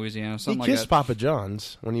down in Louisiana. Something he kissed like that. Papa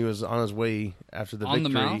John's when he was on his way after the on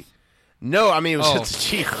victory. The mouth? No, I mean it was just the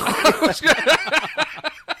cheek.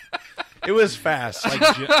 It was fast. Like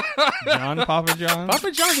John Papa John?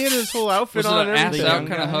 Papa John had his whole outfit Was on. it an ass and out everything.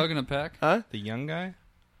 kind of hug in a pack? Huh? The young guy?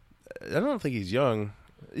 I don't think he's young.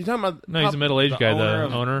 You talking about? No, he's a middle-aged guy.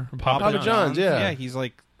 The owner, Papa John's. Yeah, Yeah, he's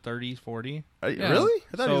like 30s, 40. Really?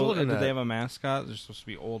 I thought he was older than did that. they have a mascot? There's supposed to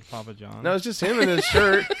be old Papa John. No, it's just him in his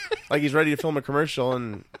shirt, like he's ready to film a commercial.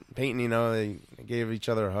 And Peyton, they gave each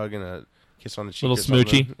other a hug and a kiss on the cheek. Little or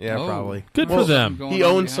something. smoochy. Yeah, Oh. probably. Good for them. He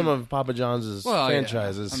owns some of Papa John's Well,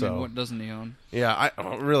 franchises. Yeah. I mean, so what doesn't he own? yeah,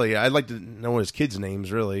 I'd like to know his kids'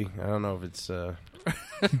 names. Really, I don't know if it's.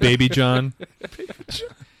 Baby John.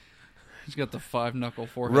 He's got the 5-knuckle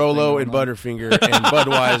forehead. Rolo thing and going on. Butterfinger and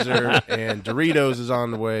Budweiser and Doritos is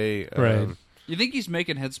on the way. Right. You think he's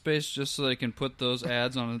making Headspace just so they can put those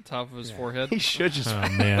ads on the top of his forehead? He should just Oh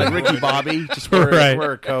man. like Ricky Bobby, just wear, Right.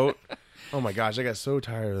 wear a coat. Oh my gosh, I got so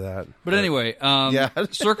tired of that. But anyway, yeah.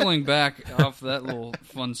 circling back off that little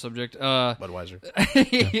fun subject. Budweiser.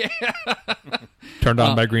 Turned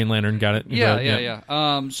on by Green Lantern. Got it.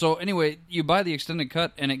 Yeah. So anyway, you buy the extended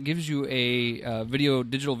cut, and it gives you a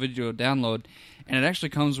digital video download, and it actually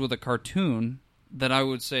comes with a cartoon that I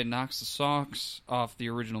would say knocks the socks off the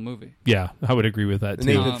original movie. Yeah, I would agree with that too.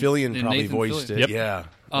 Nathan Fillion and probably Nathan voiced Fillion. it. Yep. Yeah.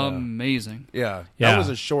 Amazing. Yeah. Yeah. That was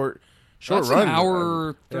a short That's run. an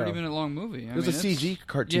hour, 30 Yeah. minute long movie. It was a CG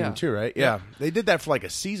cartoon yeah. too, right? Yeah. They did that for like a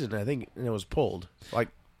season, I think, and it was pulled. Like,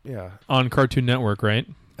 yeah, On Cartoon Network, right?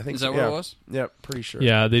 I think Is so, that what yeah. it was? Yeah, pretty sure.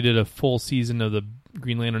 Yeah, they did a full season of the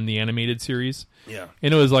Green Lantern the animated series, Yeah.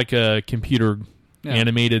 and it was like a computer Yeah.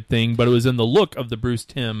 animated thing, but it was in the look of the Bruce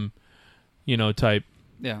Timm, type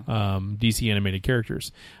Yeah. DC animated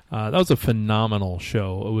characters. That was a phenomenal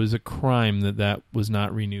show. It was a crime that was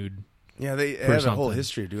not renewed. Yeah, they for have a whole something.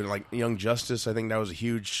 history of doing it. Like Young Justice, I think that was a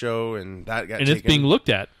huge show, and that got And taken. it's being looked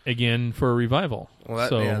at again for a revival. Well,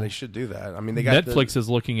 so yeah, they should do that. I mean, they got Netflix is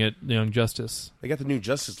looking at Young Justice. They got the new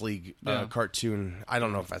Justice League Yeah. cartoon. I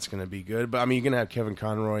don't know if that's going to be good, but I mean, you're going to have Kevin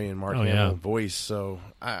Conroy and Mark Oh, Hamill yeah. voice, so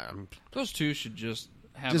I'm Those two should just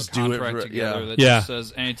have Just a do it contract for- together yeah. that Yeah. just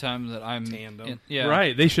says anytime that I'm Tandem. yeah,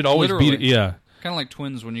 Right. They should always Literally. be. Yeah. Kind of like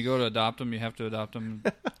twins. When you go to adopt them, you have to adopt them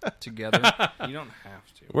together. You don't have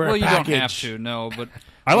to. we're Well, a you package. don't have to, no. But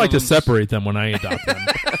I one like of to them's- separate them when I adopt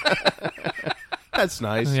them. That's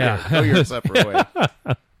nice. Yeah. Yeah, go your separate way.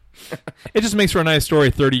 It just makes for a nice story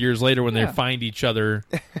 30 years later when Yeah. they find each other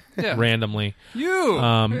Yeah. randomly. You.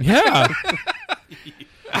 Yeah.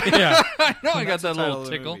 Yeah. I know. I got That's the that title little of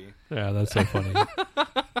the tickle. movie. Yeah, that's so funny.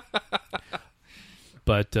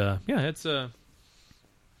 But yeah, it's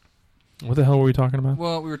what the hell were we talking about?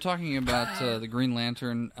 Well, we were talking about the Green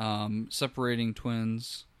Lantern separating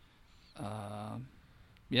twins.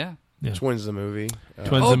 Yeah. Yeah. Twins the movie.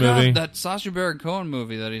 Twins Oh the movie. God, that Sacha Baron Cohen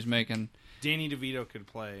movie that he's making. Danny DeVito could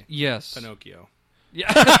play Yes. Pinocchio.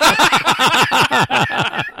 Yeah.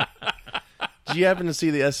 Did you happen to see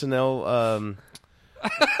the SNL?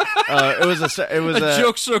 It was The a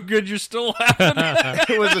joke's so good you're still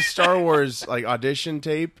laughing. it was a Star Wars like audition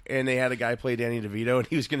tape, and they had a guy play Danny DeVito, and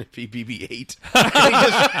he was going to be BB-8.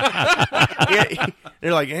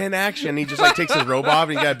 They're like, in action. And he just like takes his robe off,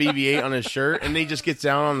 and he got BB-8 on his shirt, and he just gets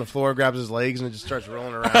down on the floor, grabs his legs, and it just starts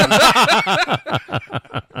rolling around.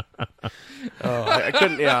 I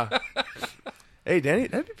couldn't. Yeah. Hey, Danny,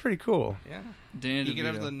 that'd be pretty cool. Yeah. Danny He could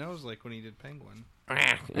have DeVito. the nose like when he did Penguin.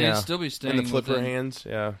 And he'd still be staying and the flipper within- hands.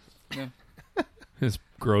 Yeah. Yeah. His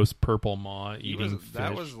gross purple maw He eating was, that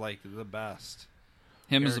fish. was like the best.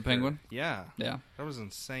 Him as the character. penguin. Yeah. Yeah. That was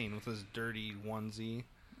insane with his dirty onesie.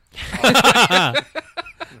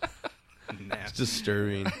 It's Nasty.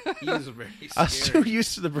 disturbing. He was very I was scary. too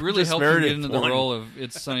used to the Really Burgess helped him Meredith get into the one. role of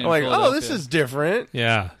It's Sunny in I'm like, Philadelphia. oh, this is different.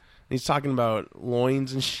 Yeah. He's talking about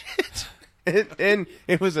loins and shit. And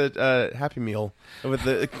it was a Happy Meal with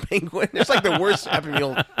the penguin. It's like the worst Happy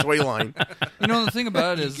Meal toy line. You know, the thing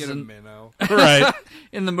about it is, Get a in, minnow. Right.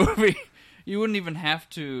 in the movie, you wouldn't even have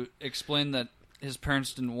to explain that his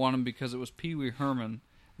parents didn't want him because it was Pee Wee Herman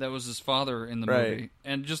that was his father in the Right. movie,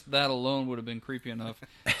 and just that alone would have been creepy enough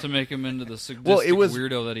to make him into the sadistic Well, it was-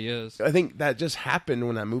 weirdo that he is. I think that just happened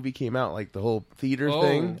when that movie came out, like the whole theater Oh,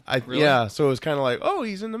 thing. really? Yeah, so it was kind of like, oh,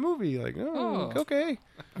 he's in the movie. Like, Oh. okay.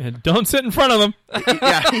 And don't sit in front of them.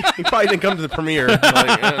 Yeah, he probably didn't come to the premiere.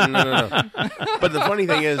 Like, no. But the funny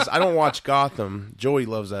thing is, I don't watch Gotham. Joey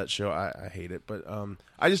loves that show. I hate it, but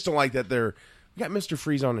I just don't like that we got Mr.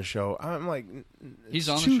 Freeze on the show. I'm like, He's it's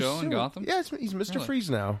on the too show in soon. Gotham? Yeah, he's Mr. Really? Freeze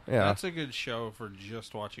now. Yeah, That's a good show for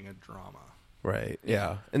just watching a drama. right.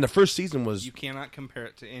 Yeah, and the first season was You cannot compare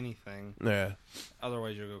it to anything, yeah.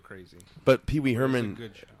 otherwise you'll go crazy. But Pee Wee It's a Herman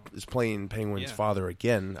good show. is playing Penguin's Yeah. father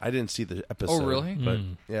again. I didn't see the episode. Oh, really? But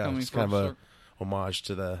Mm. yeah, Coming it's kind of full a circle. homage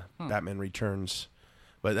to the Huh. Batman Returns.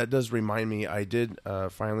 But that does remind me, I did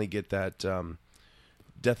finally get that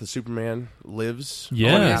Death of Superman Lives.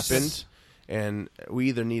 Yes. Happened. And we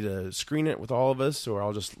either need to screen it with all of us, or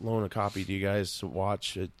I'll just loan a copy to you guys to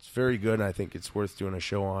watch. It's very good, and I think it's worth doing a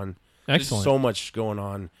show on. Excellent. So much going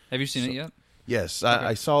on. Have you seen it yet? Yes, Okay.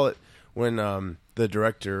 I saw it when the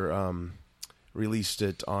director released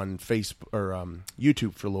it on Facebook or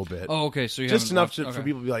YouTube for a little bit. Oh, okay. So you Just haven't enough watched- for okay.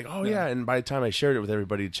 people to be like, "Oh Yeah. yeah!" And by the time I shared it with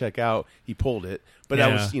everybody to check out, he pulled it. But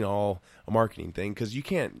that was, Yeah. all a marketing thing because you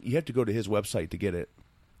have to go to his website to get it.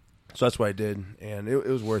 So that's what I did, and it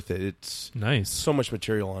was worth it. It's Nice. so much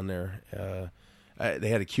material on there. They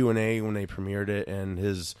had a Q&A when they premiered it, and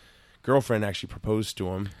his girlfriend actually proposed to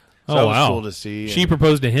him. So that Oh, was wow. cool to see. She and-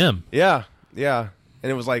 proposed to him. yeah. And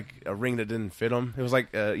it was like a ring that didn't fit him. It was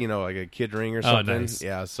like, like a kid ring or something. nice.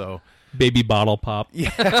 Yeah, so. Baby bottle pop. But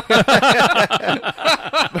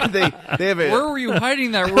they have a. Where were you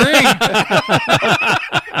hiding that ring?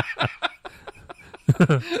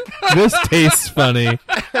 This tastes funny.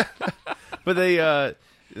 But they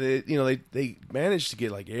managed to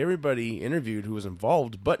get like everybody interviewed who was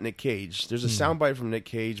involved but Nick Cage. There's a soundbite from Nick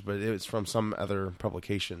Cage, but it was from some other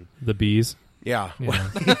publication. The bees. Yeah. Yeah.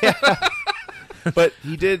 But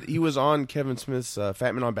he was on Kevin Smith's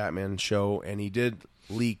Fat Man on Batman show, and he did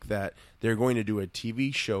leak that they're going to do a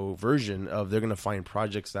TV show version of, they're going to find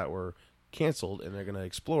projects that were canceled and they're going to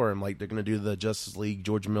explore them. Like they're going to do the Justice League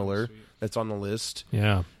George Miller that's on the list,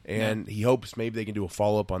 Yeah. and he hopes maybe they can do a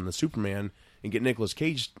follow up on the Superman. and get Nicolas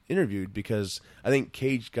Cage interviewed, because I think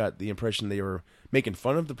Cage got the impression they were making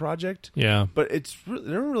fun of the project. Yeah. But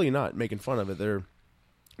they're really not making fun of it. They're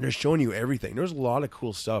showing you everything. There's a lot of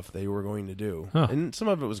cool stuff they were going to do, and some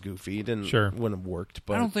of it was goofy. It wouldn't have worked.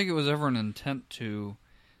 But I don't think it was ever an intent to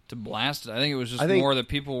blast it. I think it was just more that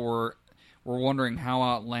people were wondering how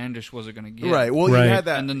outlandish was it going to get. Right. Well, Right. you had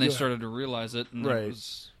that, and then they started to realize it. And Right. It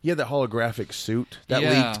was, you had that holographic suit that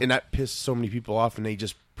leaked, and that pissed so many people off, and they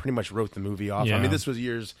just pretty much wrote the movie off. Yeah. I mean, this was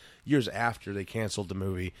years after they canceled the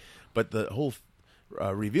movie, but the whole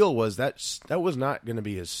reveal was that was not going to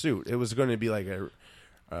be his suit. It was going to be like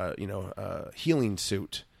a healing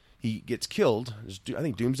suit. He gets killed. I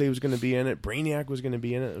think Doomsday was going to be in it. Brainiac was going to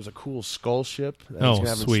be in it. It was a cool skull ship that was going to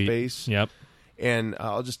have sweet. in space. Yep. And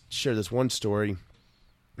I'll just share this one story,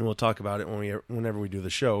 and we'll talk about it whenever we do the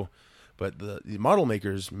show. But the model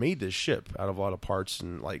makers made this ship out of a lot of parts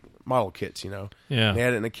and like model kits, Yeah. And they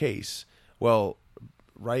had it in a case. Well,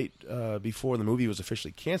 right before the movie was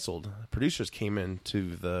officially canceled, producers came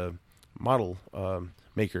into the model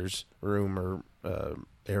makers room or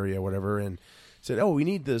area, whatever, and said, "Oh, we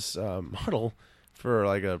need this model for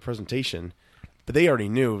like a presentation," but they already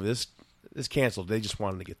knew this canceled. They just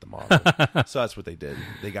wanted to get the model, so that's what they did.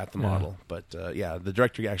 They got the model, but the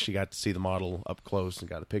director actually got to see the model up close and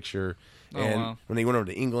got a picture. And when they went over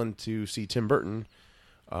to England to see Tim Burton,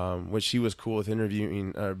 which he was cool with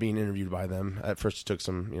being interviewed by them. At first, it took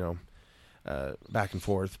some back and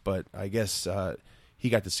forth, but I guess he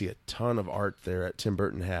got to see a ton of art there at Tim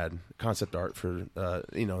Burton had concept art for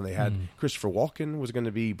and they had Christopher Walken was going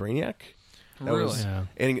to be Brainiac. That really? was,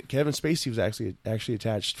 and Kevin Spacey was actually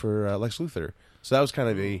attached for Lex Luthor. So that was kind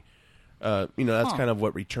of a that's kind of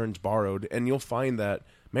what Returns borrowed, and you'll find that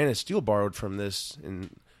Man of Steel borrowed from this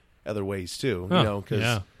in other ways too.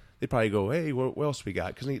 Because they probably go, hey, what else we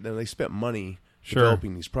got? Because they spent money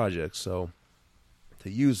developing these projects, so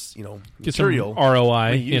to use Get material some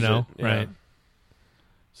ROI, reuse it, right?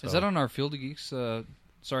 So. Is that on our Field of Geeks?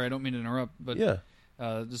 Sorry, I don't mean to interrupt, but this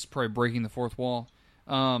is probably breaking the fourth wall.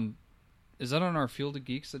 Is that on our Field of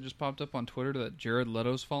Geeks that just popped up on Twitter that Jared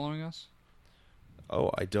Leto's following us? Oh,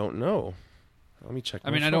 I don't know. Let me check. I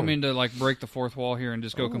mean, I don't mean to like break the fourth wall here and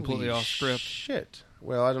just go completely off script. Shit.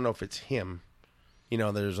 Well, I don't know if it's him.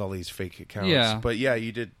 There's all these fake accounts. Yeah. But yeah,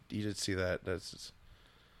 you did see that. That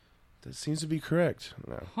seems to be correct.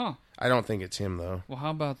 No. Huh. I don't think it's him though. Well, how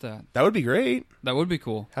about that? That would be great. That would be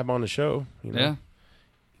cool. Have him on the show. Yeah.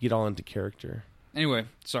 Get all into character. Anyway,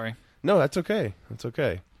 sorry. No, that's okay. That's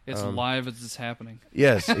okay. It's live as it's happening.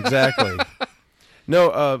 Yes, exactly.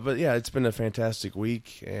 No, but yeah, it's been a fantastic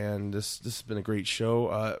week, and this has been a great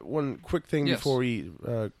show. One quick thing before we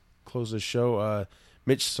close the show.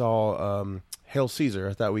 Mitch saw Hail Caesar.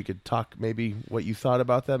 I thought we could talk maybe what you thought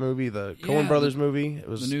about that movie, the Coen Brothers movie. It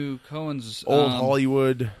was the new Coen's old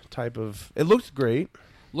Hollywood type of. It looked great.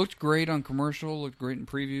 Looked great on commercial. Looked great in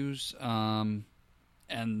previews.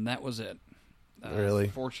 And that was it. Really?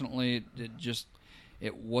 Fortunately,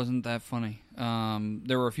 it wasn't that funny.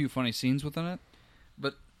 There were a few funny scenes within it,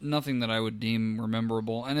 but nothing that I would deem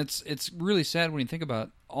rememberable. And it's really sad when you think about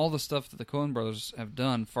all the stuff that the Coen Brothers have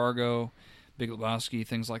done, Fargo, Big Lebowski,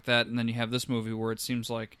 things like that, and then you have this movie where it seems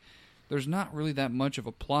like there's not really that much of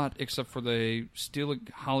a plot except for they steal a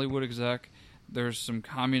Hollywood exec. There's some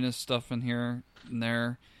communist stuff in here and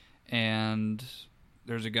there, and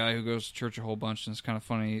there's a guy who goes to church a whole bunch, and it's kind of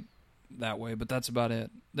funny that way, but that's about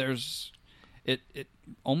it. It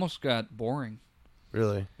almost got boring.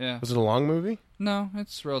 Really? Yeah. Was it a long movie? No,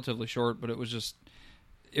 it's relatively short, but it was just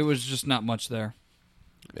not much there.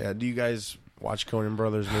 Yeah. Do you guys watch Coen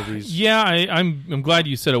Brothers movies? Yeah, I'm glad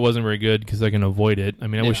you said it wasn't very good because I can avoid it. I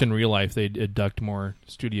mean, I wish in real life they'd abduct more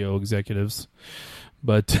studio executives,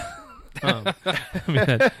 but I mean,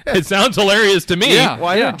 it sounds hilarious to me. Yeah. Well,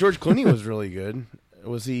 I heard George Clooney was really good.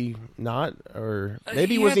 Was he not? Or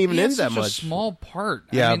maybe he wasn't even in that much. A small part.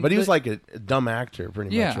 Yeah, I mean, but he was like a dumb actor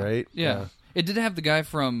pretty much, right? Yeah. It did have the guy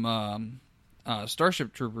from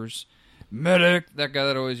Starship Troopers, Medic, that guy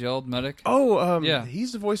that always yelled, Medic. Oh,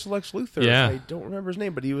 he's the voice of Lex Luthor. Yeah. I don't remember his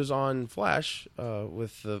name, but he was on Flash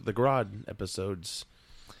with the Grodd episodes.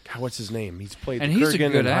 God, what's his name? He's played and the he's Kurgan a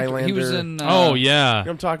good and actor. Highlander. He was in You know what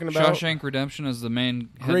I'm talking about? Shawshank Redemption as the main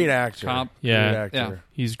Great actor. cop. Yeah. Great actor. Yeah.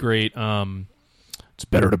 He's great. It's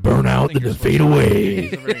better to burn out than to fade away.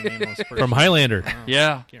 He's a very nameless person. From Highlander.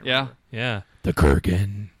 Yeah, Can't yeah. remember. Yeah. The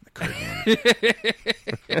Kurgan.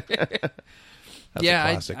 That's Yeah,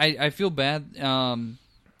 a classic. I feel bad.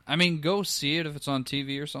 I mean, go see it if it's on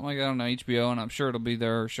TV or something like that on HBO, and I'm sure it'll be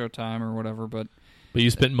there or Showtime or whatever, but But you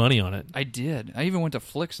spent money on it. I did. I even went to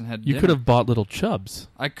Flicks and had You dinner. could have bought little chubs.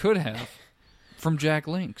 I could have. from Jack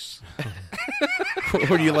Links.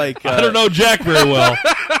 Or do you like? I don't know Jack very well,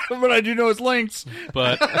 But I do know his links.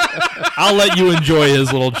 but I'll let you enjoy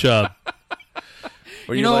his little chub.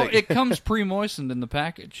 Or You know, like, it comes pre-moistened in the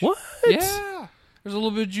package. What? Yeah. There's a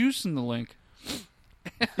little bit of juice in the link.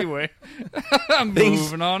 Anyway, I'm Things-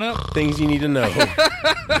 moving on up. things you need to know.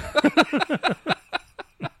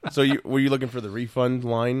 So were you looking for the refund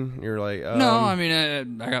line? You're like, No, I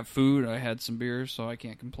mean, I got food. I had some beers, so I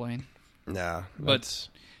can't complain. nah. But that's-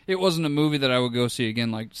 it wasn't a movie that I would go see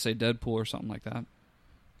again, like, say, Deadpool or something like that.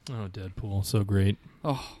 Oh, Deadpool, so great.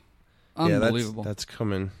 Oh, yeah, unbelievable. that's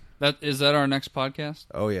coming. Is that our next podcast?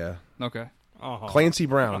 Oh yeah, Okay. Oh, Clancy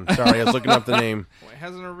Brown. Sorry, I was looking up the name. Wait,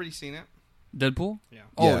 hasn't everybody seen it? Deadpool? Yeah.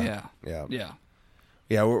 Oh, Yeah. yeah. Yeah,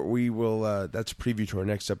 Yeah. we will. That's a preview to our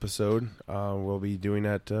next episode. We'll be doing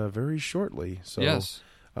that very shortly. So Yes.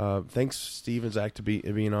 thanks, Steve and Zach, to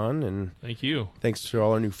being on, and Thank you. thanks to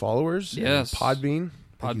all our new followers. and Yes. Podbean.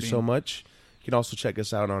 Thank you Podbean. so much. You can also check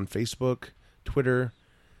us out on Facebook, Twitter,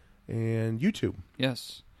 and YouTube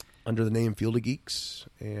Yes. under the name Field of Geeks,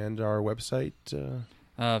 and our website.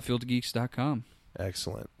 Fieldgeeks.com.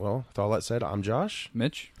 Excellent. Well, with all that said, I'm Josh.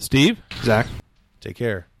 Mitch? Steve? Zach. Take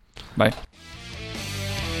care. Bye.